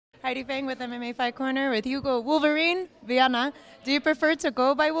Heidi Fang with MMA Fight Corner with Hugo Wolverine, Viana. Do you prefer to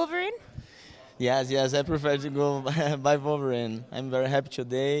go by Wolverine? Yes, I prefer to go by Wolverine. I'm very happy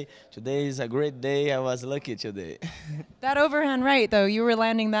today. Today is a great day. I was lucky today. That overhand right, though, you were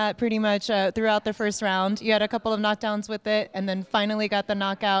landing that pretty much throughout the first round. You had a couple of knockdowns with it and then finally got the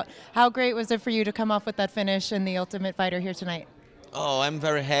knockout. How great was it for you to come off with that finish in the Ultimate Fighter here tonight? Oh, I'm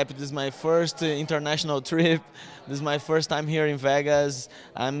very happy. This is my first international trip. This is my first time here in Vegas.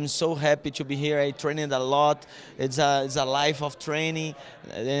 I'm so happy to be here. I trained a lot. It's a life of training,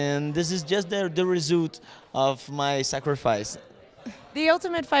 and this is just the result of my sacrifice. The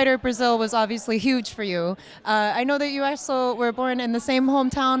Ultimate Fighter Brazil was obviously huge for you. I know that you also were born in the same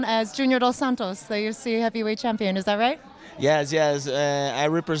hometown as Junior dos Santos, the UFC heavyweight champion. Is that right? Yes. I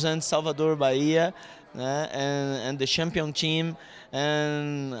represent Salvador, Bahia, and the champion team.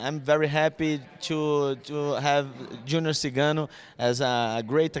 And I'm very happy to have Junior Cigano as a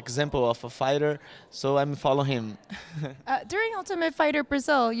great example of a fighter, so I'm following him. During Ultimate Fighter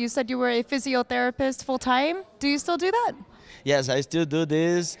Brazil, you said you were a physiotherapist full-time. Do you still do that? Yes, I still do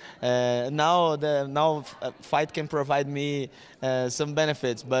this. Now fight can provide me some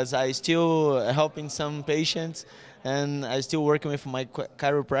benefits, but I still helping some patients, and I still working with my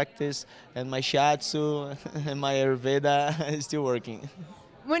chiropractic and my shiatsu and my Ayurveda. is still working.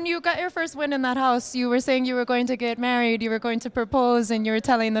 When you got your first win in that house, you were saying you were going to get married, you were going to propose, and you were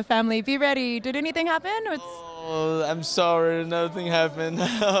telling the family, be ready. Did anything happen? Oh, I'm sorry, nothing happened.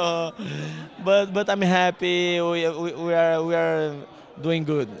 but I'm happy. We are doing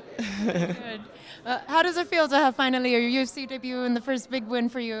good. Good. How does it feel to have finally your UFC debut and the first big win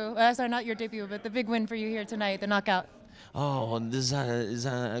for you? Sorry, not your debut, but the big win for you here tonight, the knockout. Oh, this is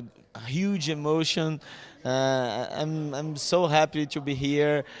a huge emotion. I'm so happy to be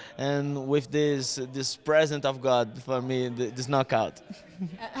here and with this present of God for me, this knockout.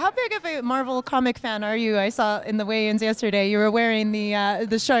 How big of a Marvel comic fan are you? I saw in the weigh-ins yesterday you were wearing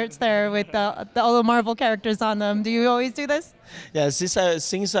the shirts there with all the Marvel characters on them. Do you always do this? Yeah, since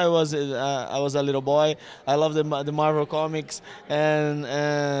I was a little boy, I love the Marvel comics, and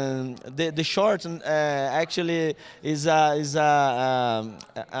the shorts actually is a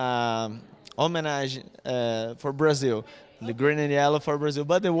homage for Brazil, the green and yellow for Brazil.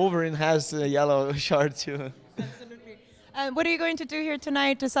 But the Wolverine has a yellow shirt too. Absolutely. What are you going to do here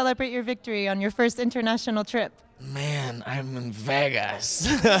tonight to celebrate your victory on your first international trip? Man, I'm in Vegas.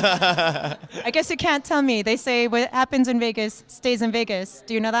 I guess you can't tell me. They say what happens in Vegas stays in Vegas.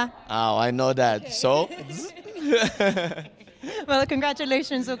 Do you know that? Oh, I know that. Okay. So? Well,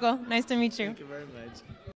 congratulations, Hugo. Nice to meet you. Thank you very much.